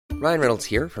Ryan Reynolds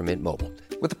here from Mint Mobile.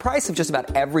 With the price of just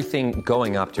about everything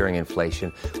going up during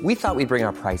inflation, we thought we'd bring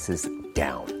our prices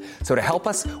down. So to help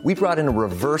us, we brought in a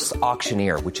reverse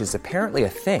auctioneer, which is apparently a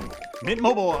thing. Mint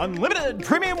Mobile Unlimited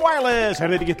Premium Wireless. How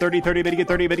to get 30, 30, bit to get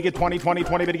 30, bit to get 20, 20,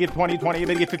 20, bit to get 20, 20,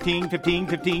 bit to get 15, 15,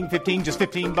 15, 15, just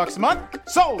 $15 a month?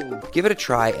 Sold! Give it a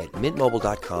try at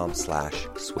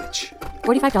mintmobile.com/switch.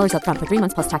 $45 up front for 3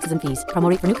 months plus taxes and fees. Promo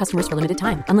rate for new customers for limited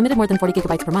time. Unlimited more than 40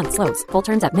 gigabytes per month. Slows full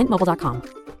terms at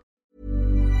mintmobile.com.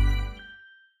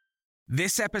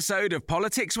 This episode of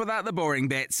Politics Without the Boring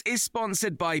Bits is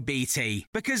sponsored by BT,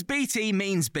 because BT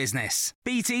means business.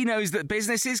 BT knows that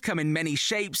businesses come in many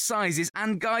shapes, sizes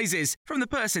and guises, from the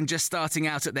person just starting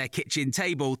out at their kitchen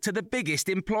table to the biggest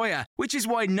employer, which is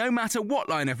why no matter what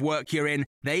line of work you're in,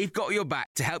 they've got your back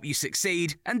to help you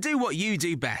succeed and do what you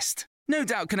do best. No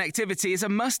doubt connectivity is a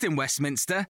must in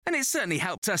Westminster, and it's certainly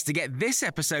helped us to get this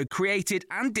episode created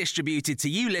and distributed to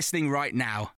you listening right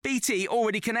now. BT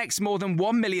already connects more than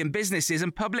 1 million businesses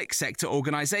and public sector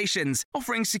organisations,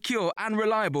 offering secure and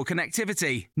reliable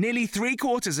connectivity. Nearly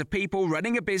 3/4 of people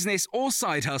running a business or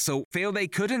side hustle feel they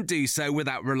couldn't do so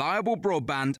without reliable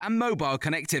broadband and mobile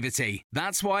connectivity.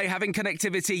 That's why having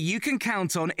connectivity you can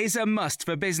count on is a must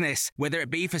for business, whether it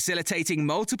be facilitating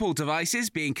multiple devices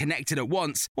being connected at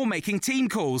once, or making team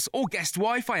calls or guest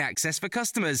Wi-Fi access for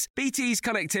customers. BT's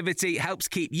connectivity helps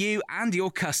keep you and your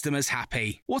customers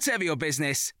happy. Whatever your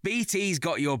business, BT's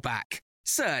got your back.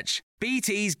 Search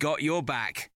BT's got your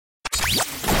back.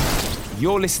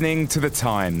 You're listening to The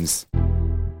Times.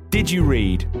 Did you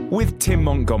read? With Tim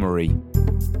Montgomery.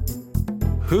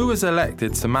 Who was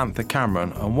elected Samantha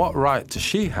Cameron, and what right does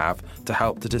she have to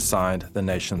help to decide the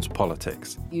nation's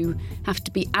politics? You have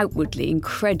to be outwardly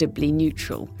incredibly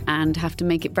neutral and have to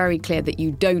make it very clear that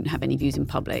you don't have any views in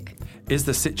public. Is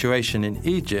the situation in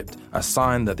Egypt a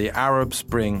sign that the Arab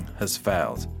Spring has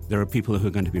failed? There are people who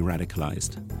are going to be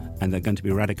radicalised, and they're going to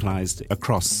be radicalised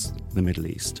across the Middle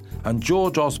East. And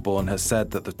George Osborne has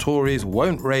said that the Tories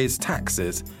won't raise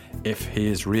taxes if he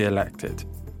is re-elected.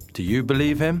 Do you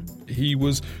believe him? He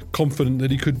was confident that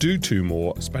he could do 2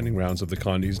 more spending rounds of the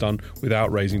kind he's done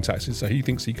without raising taxes, so he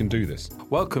thinks he can do this.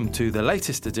 Welcome to the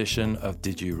latest edition of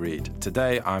Did You Read?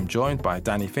 Today I'm joined by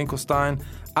Danny Finkelstein,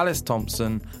 Alice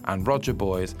Thompson and Roger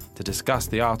Boys to discuss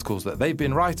the articles that they've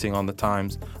been writing on The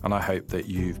Times, and I hope that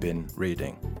you've been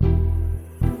reading.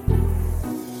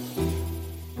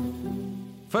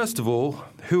 First of all,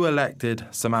 who elected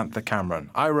Samantha Cameron?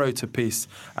 I wrote a piece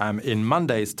in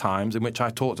Monday's Times in which I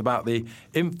talked about the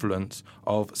influence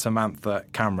of Samantha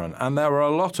Cameron. And there were a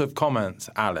lot of comments,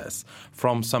 Alice,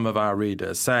 from some of our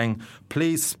readers saying,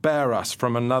 please spare us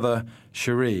from another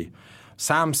Cherie.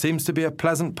 Sam seems to be a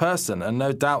pleasant person and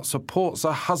no doubt supports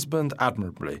her husband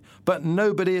admirably, but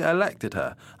nobody elected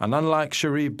her. And unlike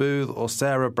Cherie Booth or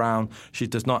Sarah Brown, she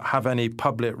does not have any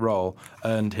public role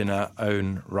earned in her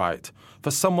own right.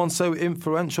 For someone so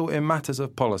influential in matters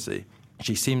of policy,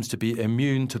 she seems to be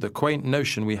immune to the quaint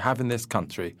notion we have in this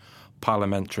country,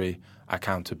 parliamentary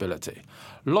accountability.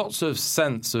 Lots of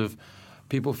sense of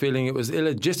people feeling it was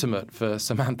illegitimate for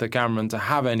Samantha Cameron to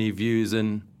have any views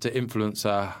and to influence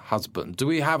her husband. Do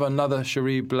we have another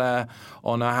Cherie Blair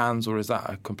on our hands, or is that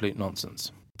a complete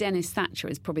nonsense? Dennis Thatcher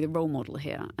is probably the role model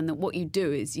here, and that what you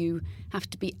do is you have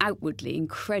to be outwardly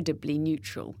incredibly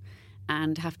neutral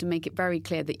and have to make it very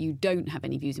clear that you don't have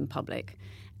any views in public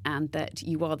and that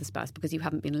you are the spouse because you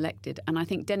haven't been elected. And I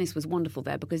think Dennis was wonderful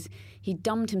there because he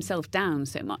dumbed himself down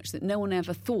so much that no one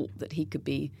ever thought that he could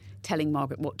be telling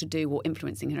Margaret what to do or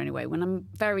influencing her in any way, when I'm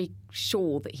very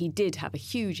sure that he did have a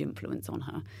huge influence on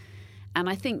her. And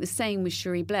I think the same with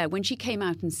Cherie Blair. When she came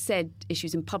out and said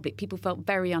issues in public, people felt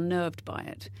very unnerved by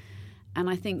it. And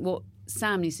I think what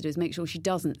Sam needs to do is make sure she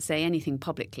doesn't say anything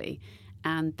publicly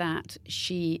and that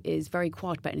she is very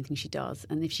quiet about anything she does.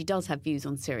 And if she does have views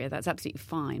on Syria, that's absolutely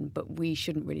fine, but we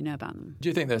shouldn't really know about them. Do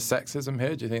you think there's sexism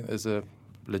here? Do you think there's a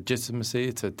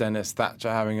legitimacy to Dennis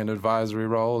Thatcher having an advisory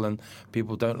role and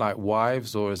people don't like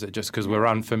wives, or is it just because we're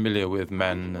unfamiliar with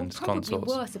men and consorts?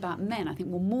 Probably worse about men. I think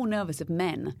we're more nervous of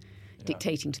men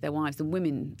dictating to their wives than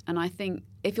women. And I think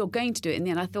if you're going to do it in the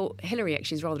end, I thought Hillary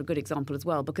actually is rather a good example as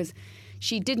well, because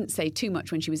she didn't say too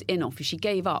much when she was in office. She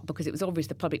gave up because it was obvious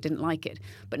the public didn't like it.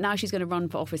 But now she's going to run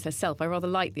for office herself. I rather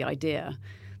like the idea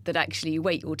that actually you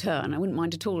wait your turn. I wouldn't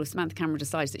mind at all if Samantha Cameron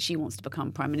decides that she wants to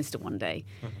become Prime Minister one day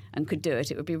and could do it.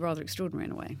 It would be rather extraordinary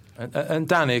in a way. And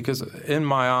Danny, because in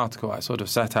my article I sort of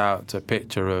set out a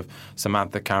picture of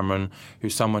Samantha Cameron,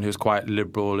 who's someone who's quite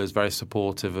liberal, is very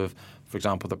supportive of, for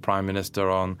example, the Prime Minister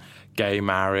on gay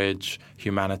marriage,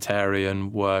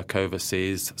 humanitarian work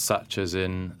overseas, such as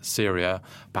in Syria,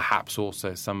 perhaps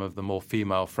also some of the more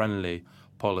female-friendly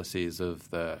policies of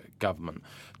the government.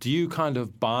 Do you kind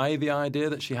of buy the idea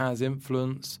that she has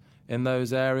influence in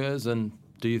those areas, and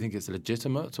do you think it's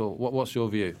legitimate, or what's your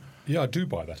view? Yeah, I do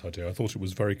buy that idea. I thought it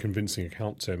was a very convincing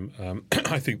account, Tim.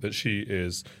 I think that she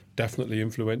is definitely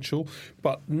influential,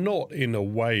 but not in a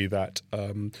way that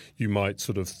you might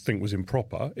sort of think was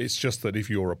improper. It's just that if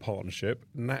you're a partnership,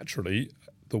 naturally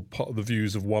the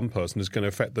views of one person is going to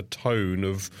affect the tone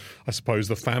of, I suppose,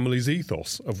 the family's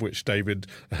ethos, of which David,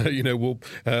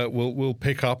 will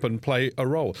pick up and play a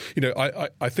role.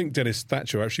 I think Dennis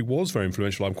Thatcher actually was very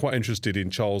influential. I'm quite interested in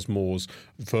Charles Moore's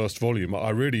first volume. I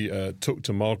really took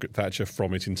to Margaret Thatcher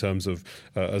from it in terms of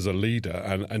as a leader,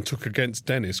 and took against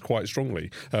Dennis quite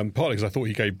strongly. Partly because I thought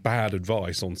he gave bad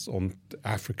advice on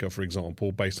Africa, for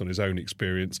example, based on his own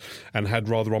experience, and had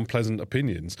rather unpleasant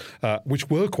opinions, which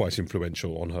were quite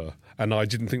influential on her, and I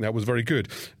didn't think that was very good.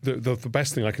 The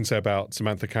best thing I can say about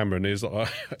Samantha Cameron is that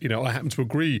I happen to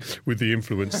agree with the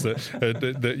influence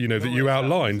that you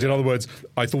outlined. In other words,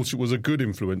 I thought it was a good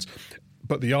influence,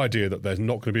 but the idea that there's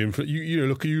not going to be influence, you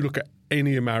look at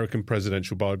any American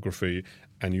presidential biography,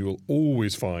 and you will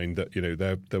always find that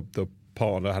the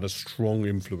partner had a strong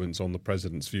influence on the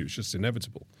president's view. It's just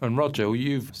inevitable. And Roger,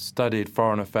 you've studied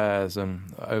foreign affairs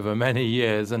and over many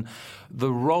years, and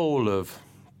the role of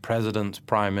presidents,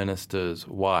 prime ministers,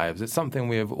 wives, it's something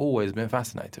we have always been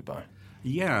fascinated by.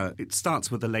 Yeah, it starts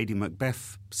with the Lady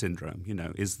Macbeth syndrome.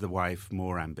 Is the wife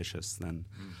more ambitious than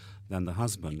the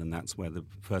husband? And that's where the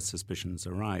first suspicions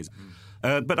arise.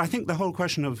 But I think the whole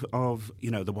question of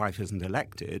the wife isn't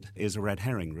elected is a red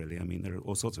herring, really. I mean, there are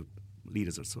all sorts of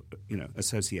leaders are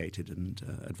associated and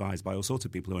advised by all sorts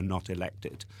of people who are not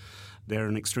elected. They're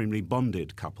an extremely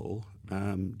bonded couple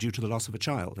due to the loss of a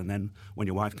child. And then when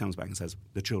your wife comes back and says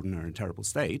the children are in a terrible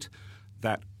state,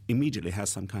 that immediately has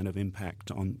some kind of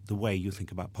impact on the way you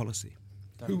think about policy.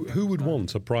 Who would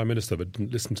want a prime minister that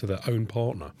didn't listen to their own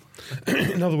partner?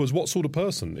 In other words, what sort of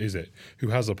person is it who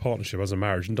has a partnership, has a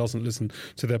marriage, and doesn't listen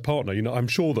to their partner? I'm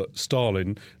sure that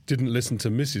Stalin didn't listen to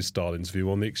Mrs. Stalin's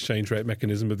view on the exchange rate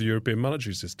mechanism of the European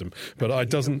monetary system, but it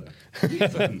doesn't.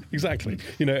 Exactly.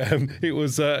 It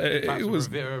was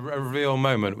a real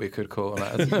moment, we could call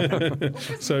that.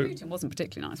 So Putin wasn't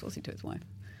particularly nice, was he, to his wife?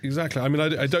 Exactly. I mean,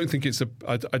 I don't think it's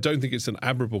an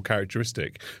admirable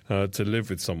characteristic to live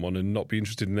with someone and not be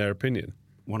interested in their opinion.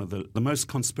 One of the most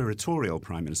conspiratorial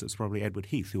prime ministers was probably Edward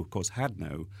Heath, who, of course, had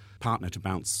no partner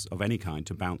of any kind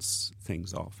to bounce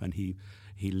things off. And he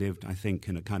lived, I think,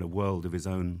 in a kind of world of his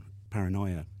own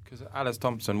paranoia. Because Alice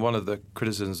Thompson, one of the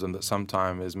criticisms that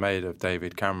sometimes is made of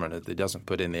David Cameron is that he doesn't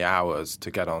put in the hours to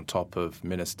get on top of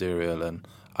ministerial and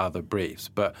other briefs.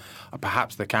 But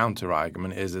perhaps the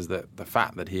counter-argument is that the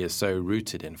fact that he is so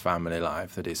rooted in family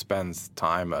life that he spends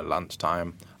time at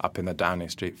lunchtime up in the Downing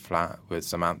Street flat with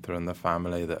Samantha and the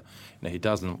family, that he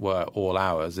doesn't work all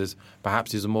hours, is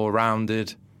perhaps he's a more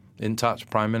rounded, in-touch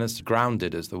prime minister.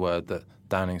 Grounded is the word that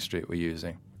Downing Street were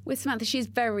using. With Samantha, she's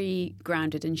very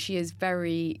grounded and she is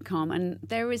very calm. And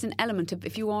there is an element of,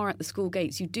 if you are at the school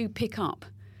gates, you do pick up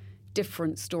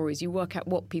different stories. You work out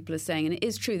what people are saying. And it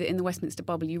is true that in the Westminster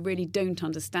bubble, you really don't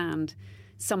understand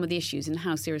some of the issues and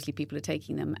how seriously people are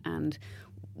taking them and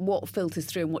what filters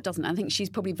through and what doesn't. I think she's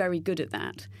probably very good at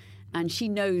that. And she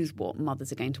knows what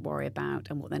mothers are going to worry about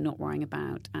and what they're not worrying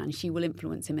about. And she will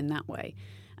influence him in that way.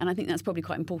 And I think that's probably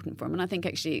quite important for him. And I think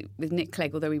actually with Nick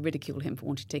Clegg, although we ridicule him for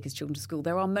wanting to take his children to school,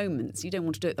 there are moments, you don't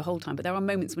want to do it the whole time, but there are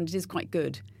moments when it is quite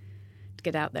good to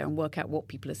get out there and work out what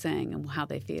people are saying and how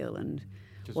they feel and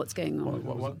what's going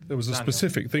on. There was a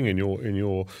specific thing in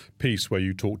your piece where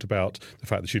you talked about the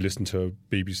fact that she listened to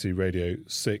BBC Radio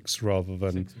 6 rather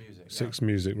than Six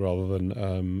Music rather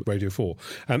than Radio 4.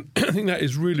 And I think that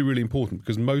is really, really important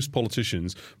because most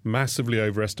politicians massively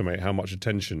overestimate how much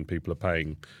attention people are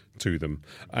paying to them.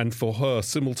 And for her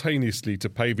simultaneously to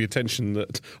pay the attention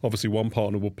that obviously one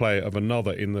partner will play of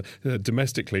another in the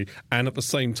domestically, and at the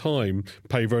same time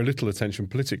pay very little attention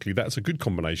politically, that's a good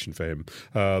combination for him.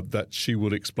 That she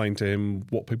would explain to him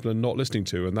what people are not listening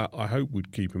to, and that I hope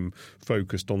would keep him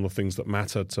focused on the things that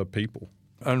matter to people.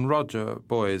 And Roger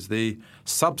Boys, the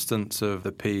substance of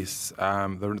the piece,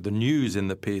 the news in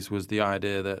the piece was the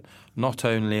idea that not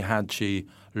only had she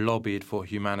lobbied for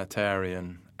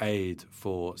humanitarian aid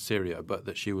for Syria, but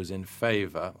that she was in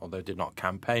favour, although did not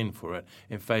campaign for it,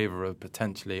 in favour of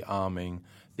potentially arming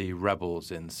the rebels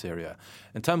in Syria.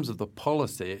 In terms of the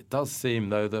policy, it does seem,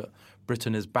 though, that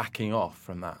Britain is backing off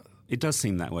from that. It does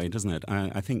seem that way, doesn't it?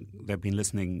 I think they've been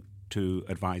listening to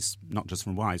advice, not just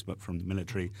from wives, but from the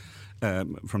military,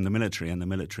 and the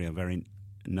military are very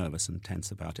nervous and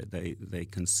tense about it. They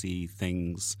can see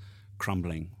things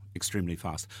crumbling extremely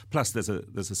fast. Plus, there's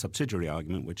a subsidiary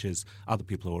argument, which is other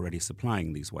people are already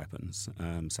supplying these weapons,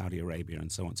 Saudi Arabia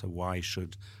and so on. So why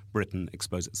should Britain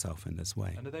expose itself in this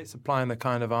way? And are they supplying the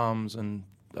kind of arms and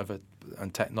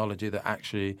technology that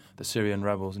actually the Syrian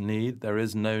rebels need? There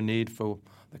is no need for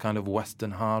the kind of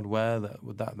Western hardware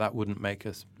that wouldn't make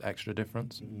us extra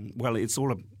difference? Well, it's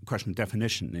all a question of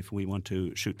definition. If we want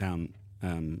to shoot down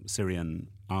Syrian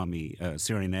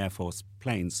Air Force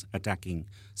planes attacking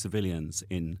civilians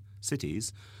in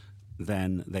cities,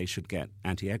 then they should get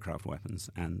anti-aircraft weapons,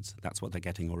 and that's what they're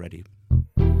getting already.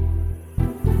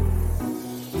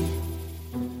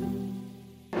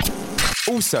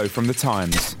 Also from The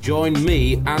Times. Join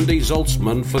me, Andy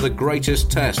Zaltzman, for The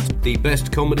Greatest Test, the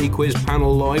best comedy quiz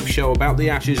panel live show about the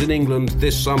Ashes in England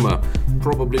this summer.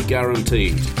 Probably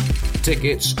guaranteed.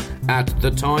 Tickets at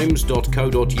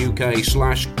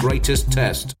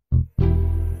thetimes.co.uk/greatesttest.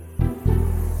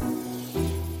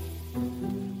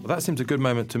 Well, that seems a good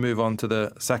moment to move on to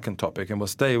the second topic, and we'll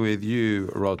stay with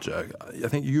you, Roger. I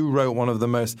think you wrote one of the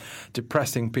most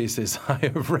depressing pieces I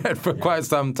have read for quite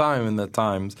some time in The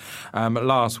Times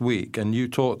last week, and you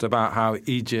talked about how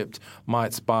Egypt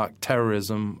might spark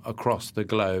terrorism across the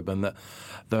globe, and that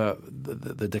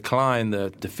the decline,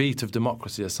 the defeat of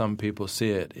democracy, as some people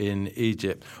see it in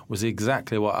Egypt, was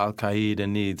exactly what Al-Qaeda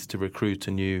needs to recruit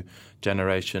a new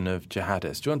generation of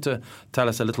jihadists. Do you want to tell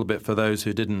us a little bit, for those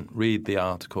who didn't read the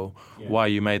article, why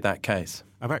you made that case?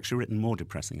 I've actually written more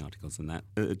depressing articles than that.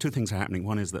 Two things are happening.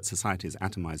 One is that society is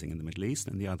atomizing in the Middle East,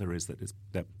 and the other is that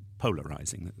they're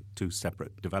polarizing. Two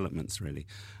separate developments, really.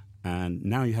 And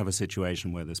now you have a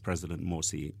situation where this President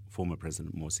Morsi, former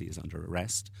President Morsi, is under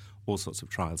arrest. All sorts of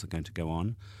trials are going to go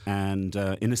on. And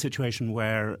in a situation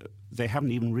where they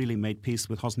haven't even really made peace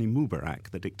with Hosni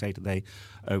Mubarak, the dictator they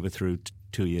overthrew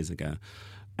 2 years ago.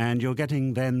 And you're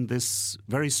getting then this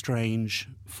very strange,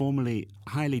 formerly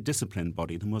highly disciplined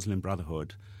body, the Muslim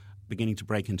Brotherhood, beginning to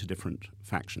break into different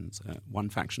factions. One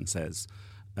faction says,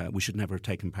 we should never have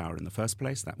taken power in the first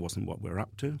place. That wasn't what we're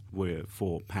up to. We're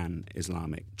for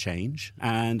pan-Islamic change.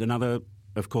 And another,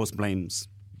 of course, blames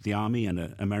the army and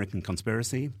an American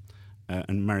conspiracy, an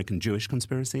American Jewish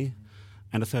conspiracy.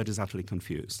 And a third is utterly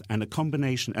confused. And a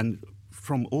combination, and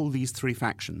from all these three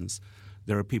factions,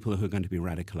 there are people who are going to be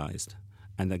radicalized.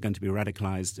 And they're going to be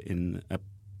radicalized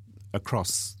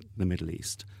across the Middle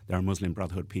East. There are Muslim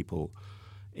Brotherhood people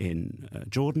in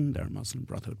Jordan, there are Muslim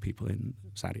Brotherhood people in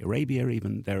Saudi Arabia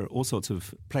even. There are all sorts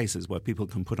of places where people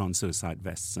can put on suicide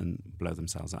vests and blow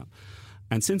themselves up.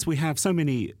 And since we have so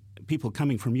many people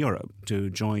coming from Europe to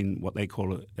join what they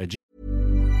call a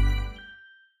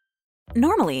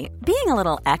Normally, being a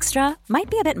little extra might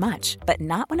be a bit much, but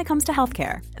not when it comes to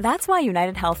healthcare. That's why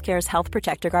United Healthcare's Health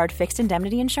Protector Guard fixed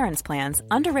indemnity insurance plans,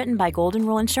 underwritten by Golden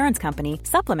Rule Insurance Company,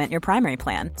 supplement your primary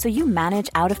plan so you manage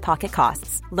out-of-pocket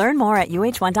costs. Learn more at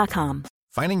UH1.com.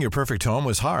 Finding your perfect home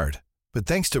was hard, but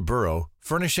thanks to Burrow,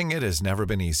 furnishing it has never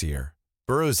been easier.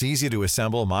 Burrow's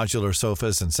easy-to-assemble modular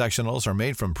sofas and sectionals are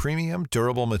made from premium,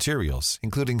 durable materials,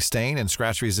 including stain and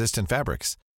scratch-resistant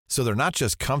fabrics. So they're not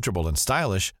just comfortable and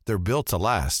stylish, they're built to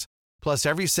last. Plus,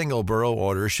 every single Burrow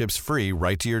order ships free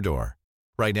right to your door.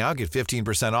 Right now, get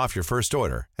 15% off your first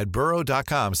order at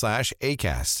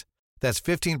burrow.com/ACAST. That's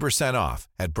 15% off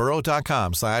at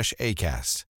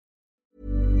burrow.com/ACAST.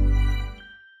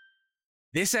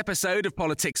 This episode of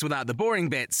Politics Without the Boring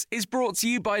Bits is brought to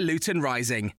you by Luton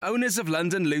Rising, owners of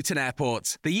London Luton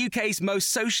Airport, the UK's most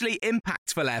socially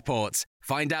impactful airport.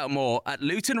 Find out more at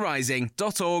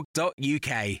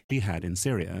lutonrising.org.uk. Jihad in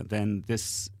Syria, then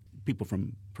this people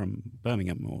from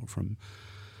Birmingham or from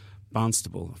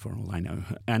Barnstable, for all I know,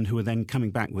 and who are then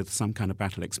coming back with some kind of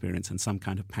battle experience and some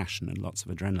kind of passion and lots of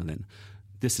adrenaline,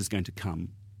 this is going to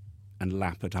come and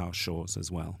lap at our shores as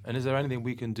well. And is there anything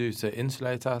we can do to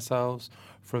insulate ourselves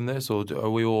from this, or are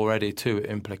we already too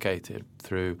implicated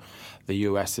through the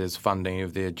US's funding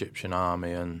of the Egyptian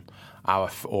army and our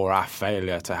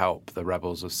failure to help the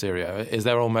rebels of Syria? Is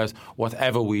there almost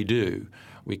whatever we do,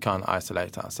 we can't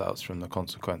isolate ourselves from the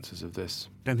consequences of this?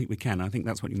 I don't think we can. I think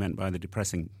that's what you meant by the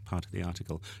depressing part of the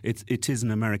article. It is an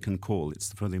American call.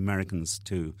 It's for the Americans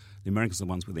too. The Americans are the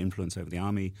ones with influence over the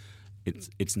army.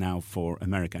 It's now for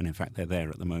America, and in fact they're there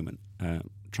at the moment,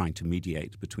 trying to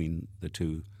mediate between the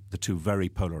two very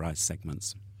polarized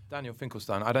segments. Daniel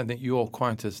Finkelstein, I don't think you're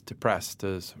quite as depressed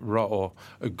as or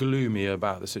gloomy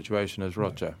about the situation as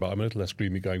Roger. But I'm a little less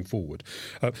gloomy going forward.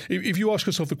 If you ask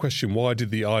yourself the question, why did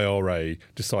the IRA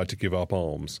decide to give up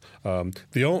arms?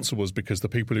 The answer was because the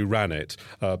people who ran it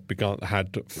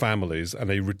had families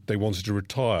and they wanted to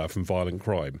retire from violent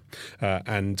crime.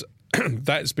 And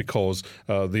that's because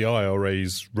the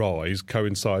IRA's rise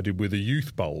coincided with a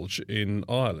youth bulge in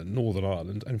Ireland, Northern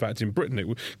Ireland. In fact, in Britain, it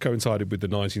coincided with the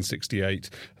 1968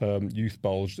 youth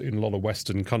bulge in a lot of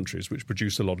Western countries, which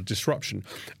produced a lot of disruption.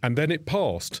 And then it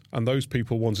passed, and those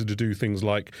people wanted to do things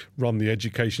like run the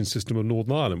education system of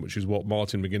Northern Ireland, which is what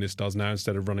Martin McGuinness does now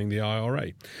instead of running the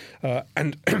IRA.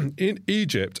 And in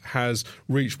Egypt has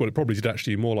reached, well, it probably did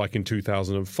actually more like in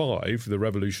 2005. The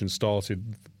revolution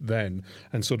started then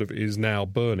and sort of is now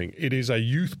burning. It is a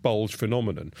youth bulge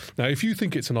phenomenon. Now, if you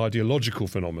think it's an ideological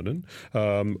phenomenon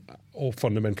or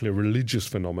fundamentally a religious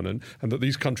phenomenon, and that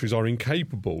these countries are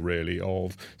incapable, really,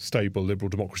 of stable liberal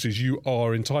democracies, you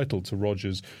are entitled to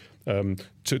Rogers'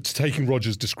 to taking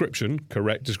Rogers'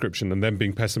 correct description, and then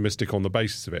being pessimistic on the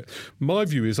basis of it. My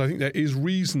view is I think there is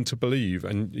reason to believe,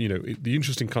 and the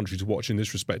interesting country to watch in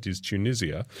this respect is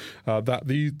Tunisia, that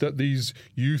these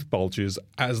youth bulges,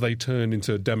 as they turn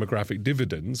into demographic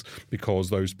dividends, because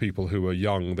those people who are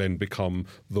young then become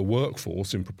the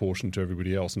workforce in proportion to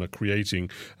everybody else and are creating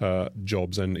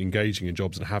jobs and engaging in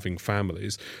jobs and having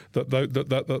families, that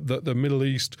the Middle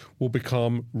East will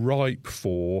become ripe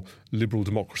for liberal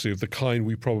democracy of the kind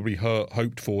we probably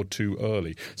hoped for too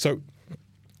early. So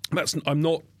I'm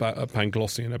not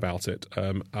Panglossian about it.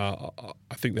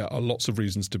 I think there are lots of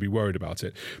reasons to be worried about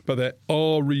it. But there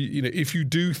are, if you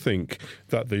do think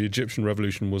that the Egyptian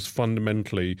revolution was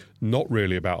fundamentally not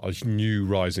really about a new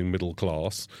rising middle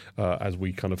class, as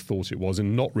we kind of thought it was,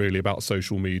 and not really about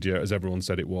social media, as everyone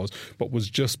said it was, but was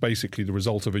just basically the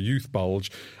result of a youth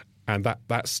bulge, and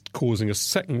that's causing a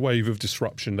second wave of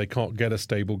disruption. They can't get a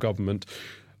stable government.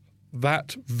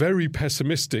 That very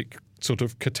pessimistic sort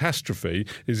of catastrophe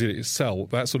is in itself,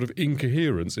 that sort of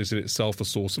incoherence is in itself a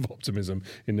source of optimism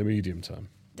in the medium term.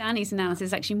 Danny's analysis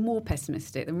is actually more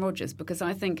pessimistic than Rogers, because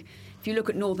I think if you look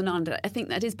at Northern Ireland, I think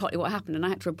that is partly what happened, and I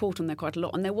had to report on there quite a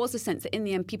lot. And there was a sense that in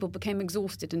the end people became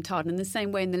exhausted and tired. And in the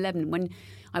same way in the Lebanon, when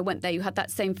I went there, you had that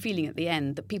same feeling at the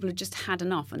end that people had just had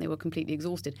enough and they were completely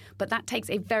exhausted. But that takes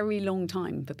a very long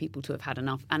time for people to have had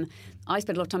enough. And I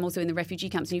spent a lot of time also in the refugee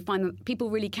camps, and you find that people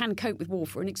really can cope with war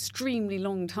for an extremely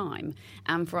long time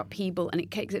and for upheaval. And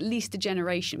it takes at least a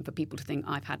generation for people to think,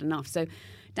 I've had enough. So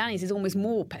Danny's is almost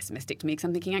more pessimistic to me, because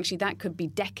I'm thinking actually that could be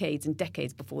decades and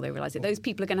decades before they realise it. Those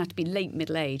people are going to have to be late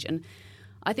middle age. And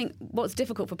I think what's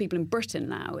difficult for people in Britain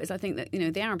now is I think that,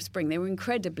 the Arab Spring, they were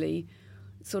incredibly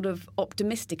sort of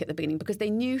optimistic at the beginning because they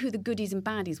knew who the goodies and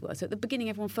baddies were. So at the beginning,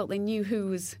 everyone felt they knew who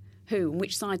was who and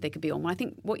which side they could be on. Well, I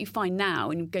think what you find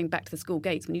now, and going back to the school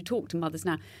gates, when you talk to mothers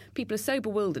now, people are so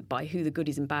bewildered by who the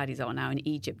goodies and baddies are now in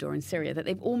Egypt or in Syria that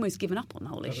they've almost given up on the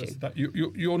whole issue.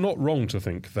 You're not wrong to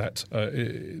think that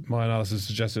my analysis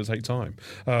suggests it'll take time.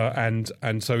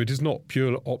 And so it is not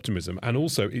pure optimism. And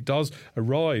also it does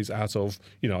arise out of,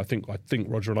 I think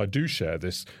Roger and I do share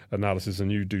this analysis,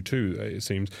 and you do too, it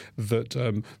seems, that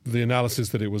the analysis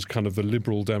that it was kind of the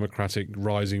liberal democratic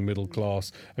rising middle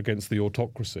class against the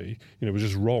autocracy, was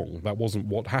just wrong. That wasn't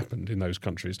what happened in those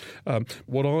countries.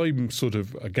 What I'm sort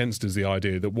of against is the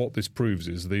idea that what this proves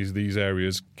is these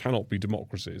areas cannot be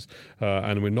democracies,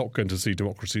 and we're not going to see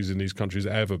democracies in these countries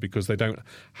ever because they don't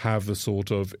have the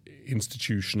sort of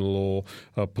institutional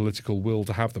or political will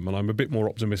to have them. And I'm a bit more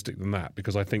optimistic than that,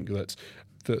 because I think that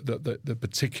the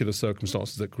particular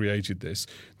circumstances that created this,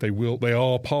 they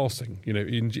are passing.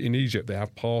 In Egypt, they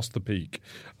have passed the peak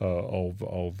of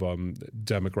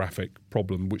demographic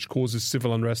problem, which causes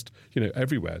civil unrest.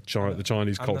 Everywhere. The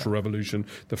Chinese Cultural Revolution,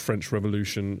 the French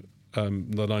Revolution, the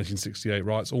 1968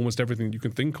 riots, almost everything you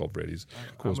can think of really is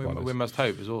caused by this. We must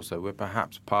hope is also we're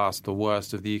perhaps past the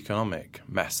worst of the economic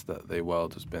mess that the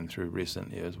world has been through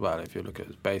recently as well. If you look at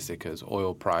as basic as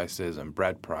oil prices and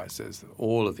bread prices,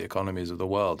 all of the economies of the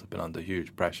world have been under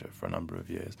huge pressure for a number of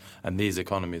years, and these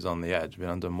economies on the edge have been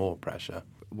under more pressure.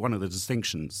 One of the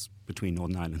distinctions between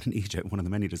Northern Ireland and Egypt, one of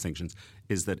the many distinctions,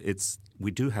 is that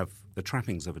we do have the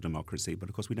trappings of a democracy, but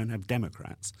of course we don't have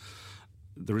democrats.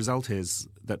 The result is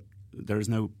that there is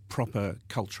no proper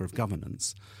culture of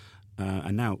governance,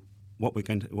 and now what we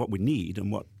need, and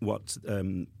what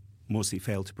Morsi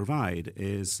failed to provide,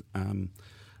 is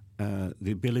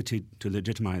the ability to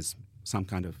legitimize some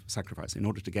kind of sacrifice. In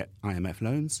order to get IMF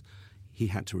loans, he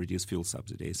had to reduce fuel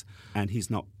subsidies, and he's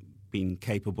not been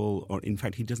capable, or in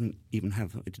fact, he didn't even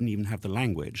have the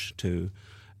language to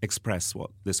express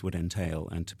what this would entail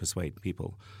and to persuade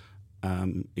people.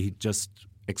 He just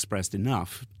expressed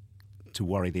enough to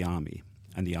worry the army,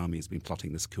 and the army has been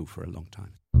plotting this coup for a long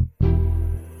time.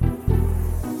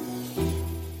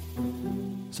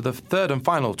 So the third and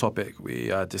final topic we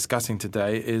are discussing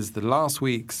today is the last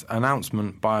week's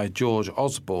announcement by George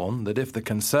Osborne that if the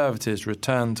Conservatives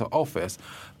return to office,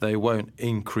 they won't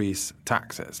increase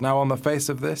taxes. Now, on the face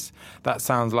of this, that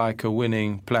sounds like a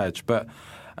winning pledge. But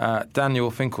Daniel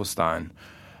Finkelstein,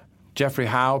 Geoffrey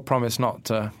Howe promised not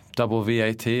to double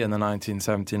VAT in the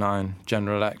 1979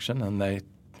 general election, and they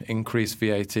increased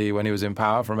VAT when he was in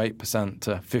power from 8%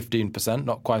 to 15%,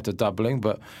 not quite a doubling,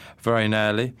 but very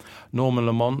nearly. Norman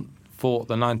Lamont fought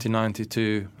the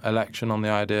 1992 election on the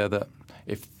idea that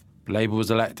if Labour was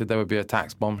elected, there would be a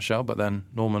tax bombshell, but then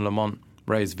Norman Lamont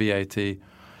raised VAT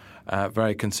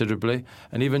very considerably.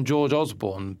 And even George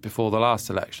Osborne, before the last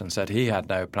election, said he had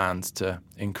no plans to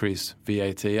increase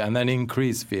VAT and then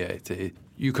increase VAT.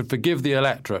 You could forgive the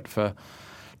electorate for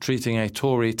treating a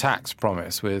Tory tax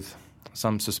promise with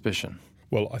some suspicion.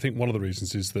 Well, I think one of the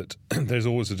reasons is that there's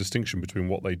always a distinction between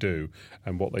what they do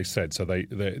and what they said. So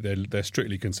they're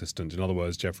strictly consistent. In other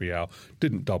words, Geoffrey Howe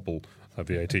didn't double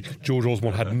VAT. George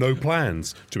Osborne had no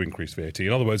plans to increase VAT.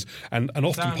 In other words, and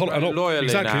often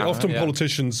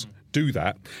politicians do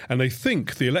that, and they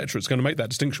think the electorate's going to make that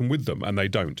distinction with them, and they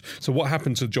don't. So what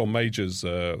happened to John Major's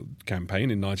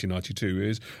campaign in 1992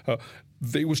 is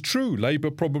it was true,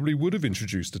 Labour probably would have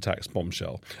introduced a tax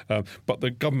bombshell, but the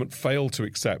government failed to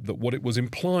accept that what it was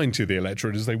implying to the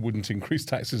electorate is they wouldn't increase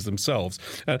taxes themselves.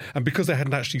 And because they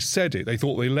hadn't actually said it, they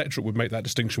thought the electorate would make that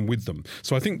distinction with them.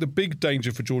 So I think the big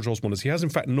danger for George Osborne is he has in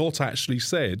fact not actually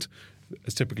said,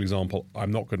 as a typical example,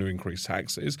 I'm not going to increase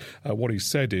taxes. What he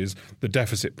said is the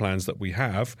deficit plans that we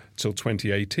have till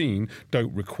 2018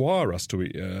 don't require us to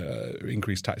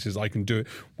increase taxes. I can do it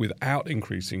without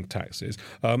increasing taxes.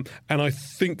 And I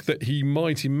think that he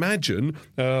might imagine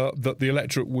that the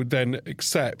electorate would then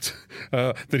accept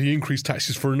that he increased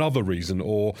taxes for another reason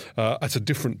or at a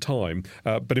different time.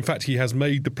 But in fact, he has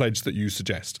made the pledge that you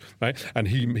suggest, right? And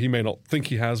he may not think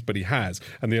he has, but he has.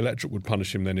 And the electorate would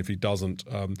punish him then if he doesn't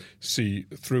see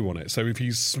through on it. So if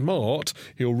he's smart,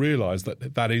 he'll realise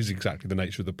that that is exactly the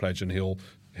nature of the pledge, and he'll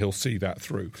see that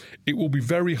through. It will be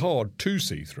very hard to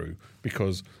see through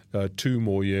because 2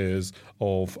 more years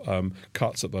of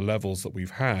cuts at the levels that we've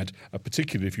had,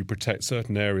 particularly if you protect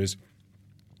certain areas,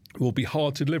 will be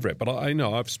hard to deliver it. But I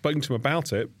know I've spoken to him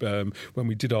about it when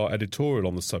we did our editorial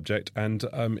on the subject, and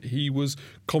he was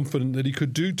confident that he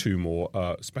could do 2 more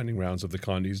spending rounds of the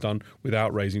kind he's done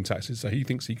without raising taxes. So he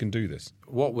thinks he can do this.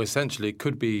 What we essentially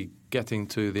could be getting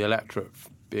to the electorate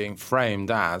being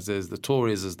framed as is the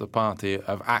Tories as the party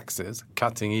of axes,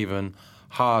 cutting even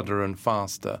harder and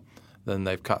faster than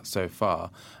they've cut so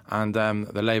far, and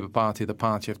the Labour Party, the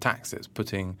party of taxes,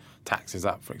 putting taxes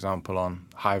up, for example, on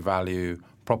high-value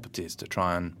properties to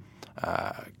try and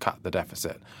cut the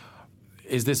deficit.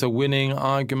 Is this a winning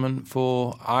argument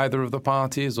for either of the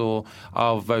parties, or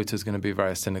are voters going to be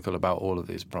very cynical about all of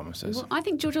these promises? Well, I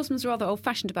think George Osborne's rather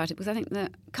old-fashioned about it, because I think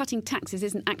that cutting taxes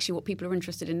isn't actually what people are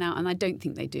interested in now, and I don't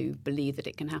think they do believe that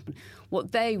it can happen.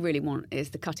 What they really want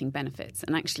is the cutting benefits,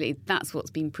 and actually that's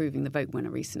what's been proving the vote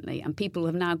winner recently. And people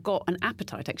have now got an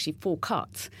appetite actually for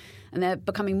cuts, and they're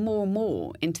becoming more and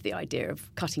more into the idea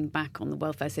of cutting back on the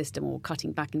welfare system or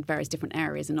cutting back in various different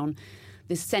areas and on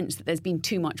this sense that there's been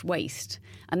too much waste.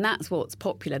 And that's what's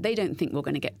popular. They don't think we're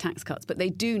going to get tax cuts, but they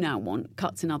do now want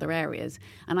cuts in other areas.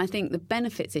 And I think the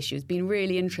benefits issue has been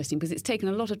really interesting because it's taken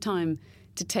a lot of time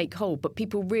to take hold. But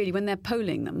people really, when they're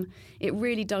polling them, it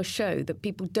really does show that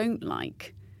people don't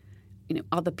like,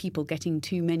 other people getting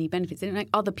too many benefits. They don't like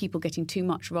other people getting too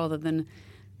much rather than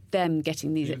them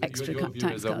getting these extra tax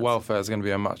cuts. That welfare is going to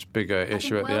be a much bigger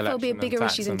issue at the election. Welfare will be a bigger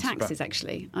issue than taxes,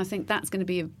 actually. I think that's going to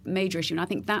be a major issue, and I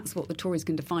think that's what the Tories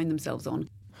can define themselves on.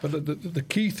 But the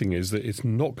key thing is that it's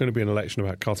not going to be an election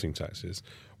about cutting taxes.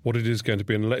 What it is going to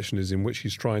be an election is in which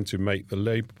he's trying to make the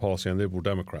Labour Party and Liberal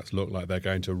Democrats look like they're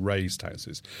going to raise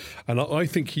taxes. And I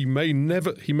think he may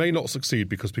not succeed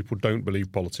because people don't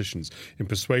believe politicians in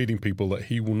persuading people that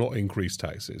he will not increase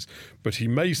taxes. But he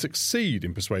may succeed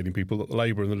in persuading people that the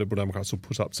Labour and the Liberal Democrats will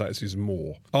put up taxes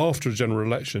more. After a general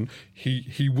election,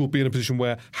 he will be in a position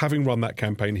where, having run that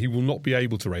campaign, he will not be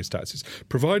able to raise taxes.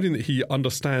 Providing that he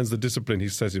understands the discipline he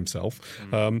says himself,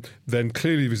 then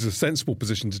clearly this is a sensible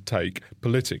position to take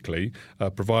politically.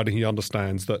 Providing he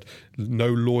understands that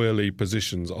no lawyerly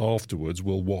positions afterwards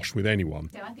will wash with anyone.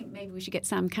 So I think maybe we should get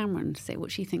Sam Cameron to say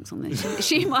what she thinks on this.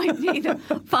 She might be the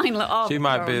final arbiter. She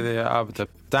might be the arbiter.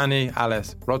 Danny,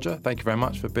 Alice, Roger, thank you very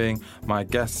much for being my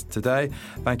guests today.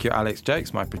 Thank you, Alex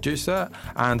Jakes, my producer.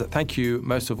 And thank you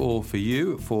most of all for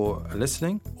you for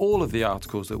listening. All of the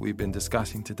articles that we've been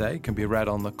discussing today can be read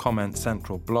on the Comment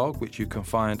Central blog, which you can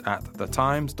find at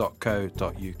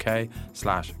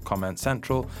thetimes.co.uk/Comment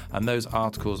Central. And those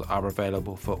articles are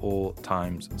available for all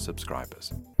Times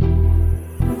subscribers.